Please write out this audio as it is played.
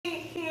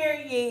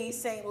turkey,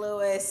 St.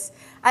 Louis.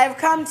 I have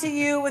come to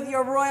you with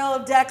your royal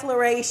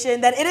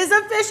declaration that it is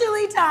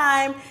officially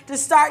time to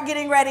start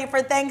getting ready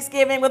for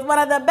Thanksgiving with one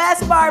of the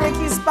best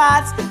barbecue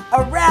spots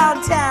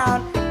around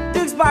town.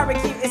 Dukes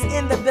BBQ is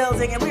in the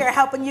building, and we are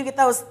helping you get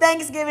those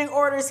Thanksgiving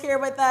orders here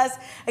with us.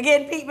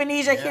 Again, Pete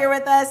Venesia here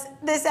with us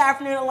this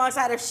afternoon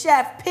alongside of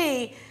Chef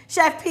P.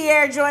 Chef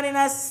Pierre joining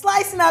us,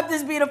 slicing up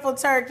this beautiful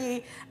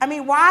turkey. I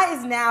mean, why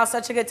is now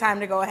such a good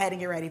time to go ahead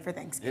and get ready for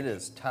Thanksgiving? It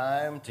is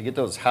time to get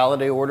those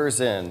holiday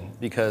orders in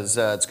because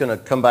it's going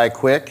to come by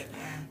quick.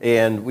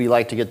 And we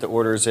like to get the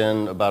orders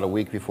in about a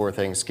week before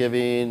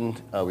Thanksgiving.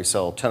 We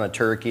sell a ton of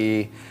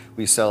turkey.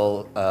 We're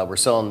selling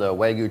the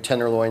Wagyu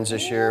tenderloins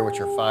this year, which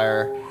are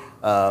fire.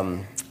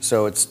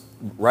 So it's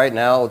right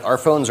now, our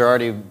phones are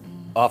already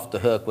off the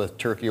hook with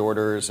turkey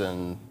orders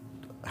and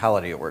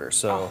holiday orders.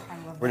 So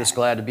we're just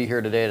glad to be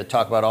here today to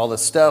talk about all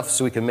this stuff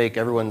so we can make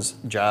everyone's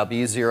job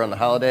easier on the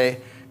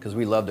holiday because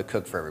we love to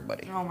cook for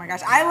everybody. Oh my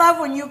gosh, I love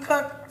when you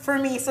cook for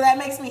me, so that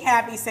makes me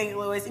happy, St.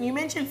 Louis. And you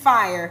mentioned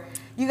fire.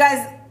 You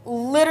guys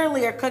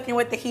literally are cooking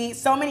with the heat.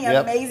 So many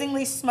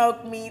amazingly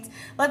smoked meats.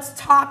 Let's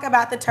talk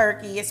about the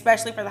turkey,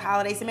 especially for the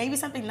holidays, and maybe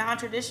something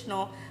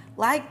non-traditional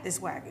like this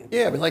Wagyu.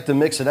 Yeah, we like to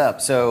mix it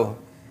up. So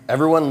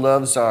everyone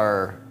loves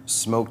our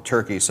smoked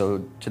turkey.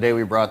 So today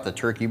we brought the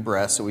turkey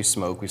breasts that we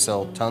smoke. We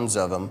sell tons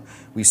of them.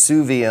 We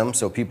sous vide them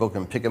so people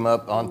can pick them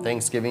up on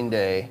Thanksgiving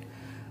Day.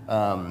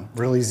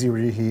 Real easy to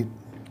reheat.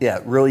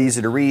 Yeah, real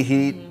easy to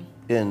reheat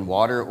in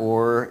water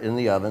or in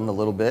the oven a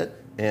little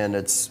bit. And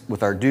it's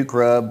with our Duke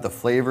rub. The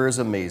flavor is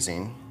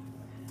amazing.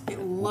 It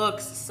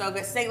looks so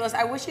good. St. Louis,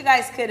 I wish you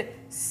guys could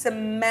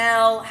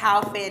smell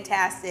how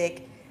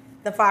fantastic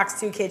the Fox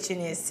 2 kitchen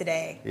is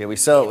today. Yeah, we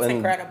sell. It's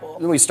incredible.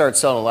 Then we start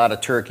selling a lot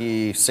of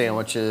turkey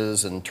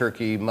sandwiches and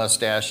turkey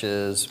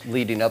mustaches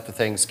leading up to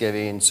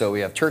Thanksgiving. So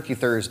we have Turkey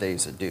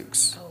Thursdays at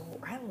Duke's. Oh,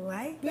 I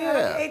like that.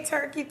 Yeah. Okay,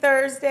 Turkey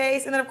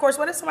Thursdays. And then, of course,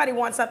 what if somebody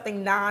wants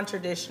something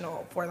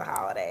non-traditional for the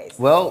holidays?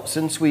 Well,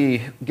 since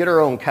we get our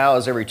own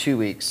cows every 2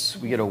 weeks,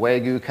 we get a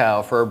Wagyu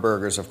cow for our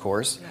burgers, of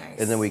course. Nice.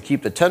 And then we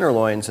keep the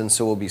tenderloins, and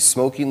so we'll be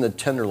smoking the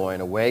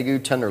tenderloin, a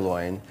Wagyu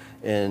tenderloin,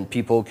 and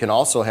people can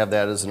also have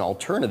that as an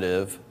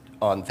alternative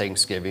on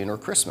Thanksgiving or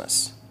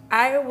Christmas.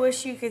 I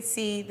wish you could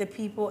see the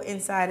people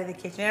inside of the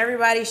kitchen.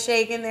 Everybody's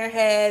shaking their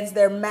heads,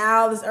 their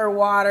mouths are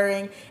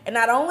watering. And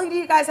not only do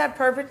you guys have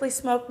perfectly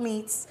smoked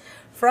meats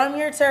from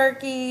your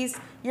turkeys,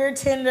 your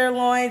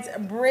tenderloins,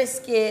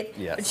 brisket,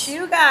 but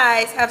you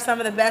guys have some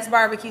of the best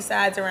barbecue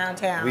sides around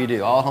town. We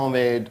do, all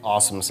homemade,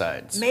 awesome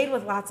sides. Made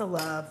with lots of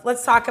love.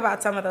 Let's talk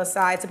about some of those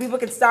sides so people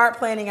can start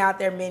planning out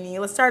their menu.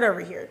 Let's start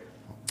over here.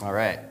 All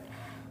right.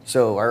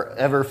 So our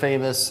ever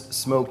famous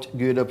smoked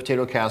Gouda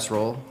potato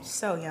casserole.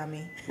 So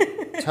yummy.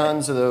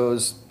 Tons of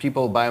those.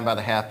 People buy them by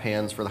the half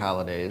pans for the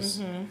holidays.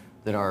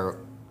 Then our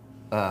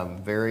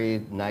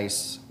very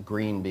nice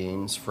green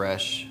beans,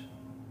 fresh.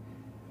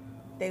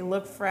 They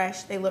look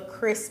fresh. They look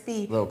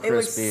crispy. A little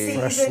crispy. They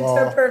look seasoned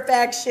to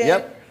perfection.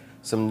 Yep.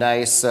 Some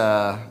nice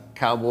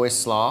cowboy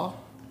slaw,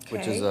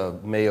 which is a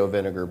mayo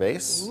vinegar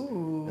base.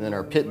 Ooh. And then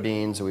our pit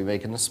beans that we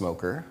make in the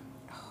smoker.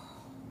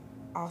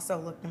 Also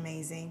looked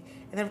amazing.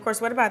 And then, of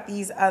course, what about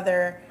these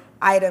other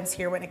items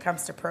here when it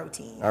comes to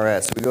protein? All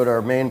right, so we go to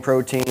our main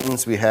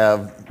proteins. We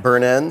have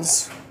burn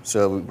ends.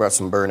 So we brought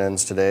some burn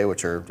ends today,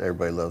 which are,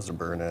 everybody loves the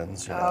burn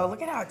ends. You know. Oh,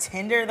 look at how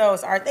tender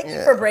those are. Thank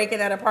you for breaking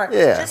that apart.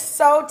 Yeah. Just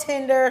so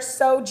tender,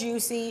 so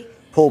juicy.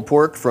 Pulled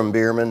pork from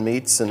Bierman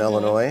Meats in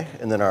Illinois,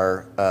 and then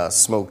our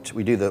smoked.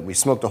 We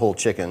smoke the whole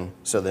chicken,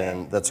 so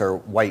then that's our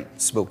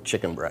white smoked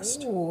chicken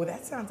breast. Ooh,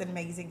 that sounds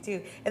amazing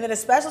too. And then a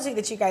specialty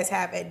that you guys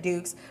have at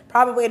Duke's,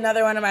 probably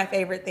another one of my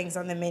favorite things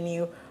on the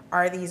menu,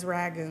 are these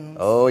ragoons.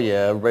 Oh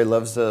yeah, everybody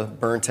loves the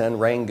burnt end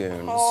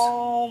rangoons.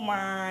 Oh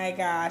my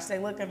gosh, they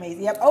look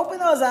amazing. Yep, open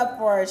those up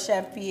for us,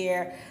 Chef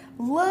Pierre.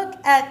 Look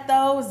at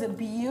those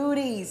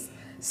beauties.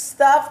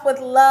 Stuffed with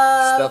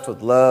love. Stuffed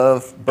with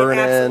love, burnt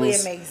ends.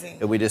 Absolutely amazing.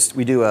 And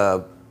we do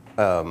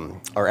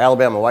our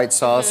Alabama white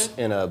sauce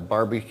in a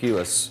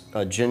barbecue,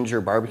 a ginger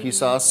barbecue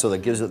sauce, so that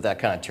gives it that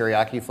kind of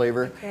teriyaki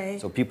flavor. Okay.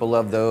 So people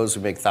love those.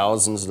 We make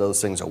thousands of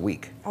those things a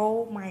week.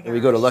 Oh my gosh. And we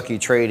go to Lucky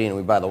Trading and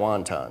we buy the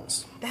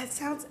wontons. That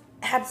sounds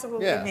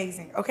absolutely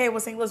amazing. Okay,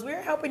 well, St. Louis,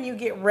 we're helping you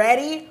get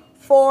ready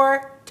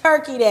for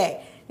Turkey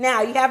Day.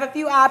 Now, you have a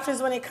few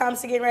options when it comes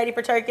to getting ready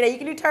for Turkey Day. You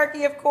can do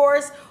turkey, of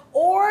course,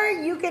 or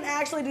you can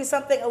actually do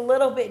something a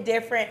little bit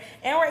different.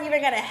 And we're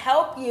even gonna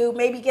help you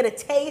maybe get a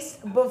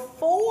taste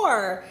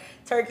before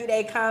Turkey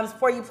Day comes,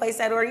 before you place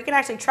that order. You can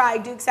actually try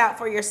Duke's out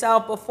for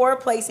yourself before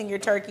placing your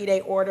Turkey Day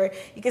order.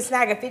 You can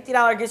snag a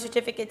 $50 gift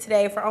certificate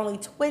today for only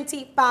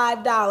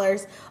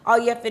 $25. All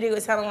you have to do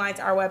is head online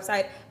to our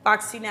website,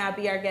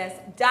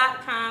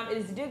 fox2nowbeourguest.com. It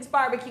is Duke's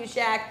Barbecue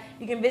Shack.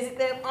 You can visit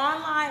them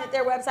online at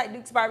their website,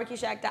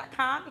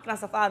 dukesbarbecueshack.com. You can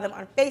also follow them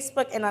on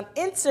Facebook and on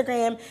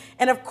Instagram.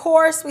 And of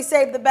course, we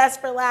save the best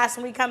for last.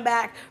 When we come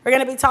back, we're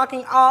gonna be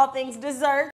talking all things dessert.